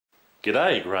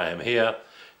G'day, Graham here.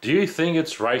 Do you think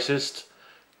it's racist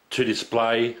to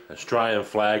display Australian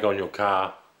flag on your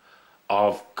car?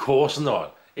 Of course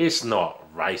not. It's not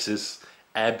racist.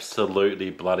 Absolutely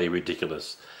bloody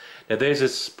ridiculous. Now there's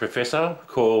this professor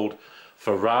called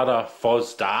Farida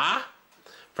Fozdar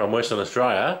from Western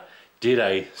Australia did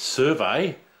a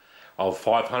survey of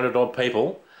 500 odd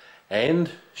people, and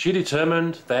she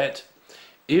determined that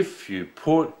if you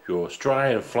put your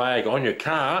Australian flag on your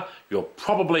car, you're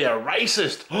probably a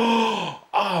racist.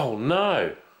 Oh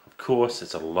no! Of course,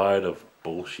 it's a load of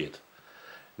bullshit.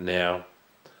 Now,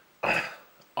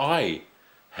 I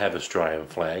have Australian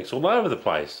flags all over the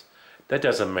place. That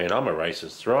doesn't mean I'm a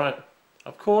racist, right?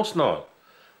 Of course not.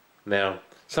 Now,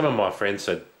 some of my friends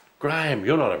said, Graham,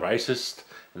 you're not a racist.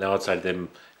 And I would say to them,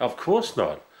 of course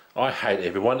not. I hate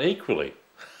everyone equally.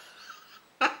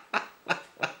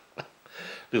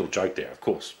 Little joke there, of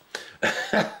course.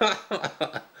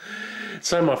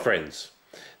 So my friends,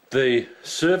 the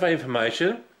survey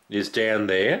information is down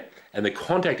there, and the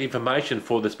contact information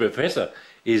for this professor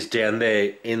is down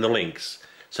there in the links.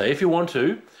 So if you want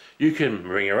to, you can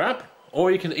ring her up,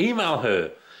 or you can email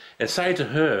her and say to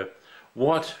her,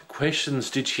 what questions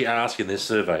did she ask in this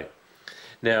survey?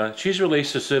 Now, she's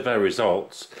released the survey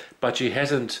results, but she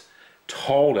hasn't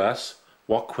told us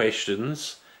what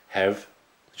questions have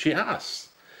she asked.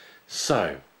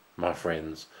 So, my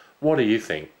friends, what do you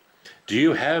think? Do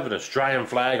you have an Australian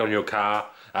flag on your car?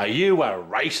 Are you a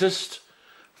racist?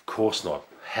 Of course not.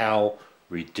 How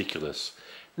ridiculous.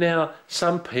 Now,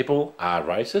 some people are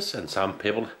racist and some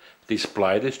people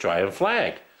display the Australian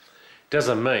flag.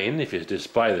 Doesn't mean if you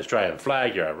display the Australian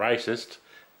flag you're a racist.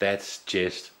 That's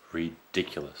just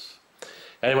ridiculous.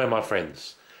 Anyway, my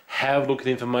friends, have a look at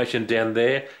the information down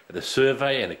there, at the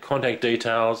survey and the contact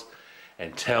details,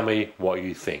 and tell me what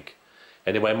you think.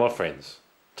 Anyway, my friends,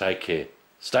 take care.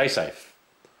 Stay safe.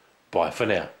 Bye for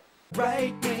now.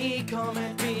 Rate me,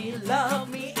 comment me, love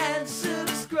me and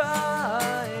subscribe.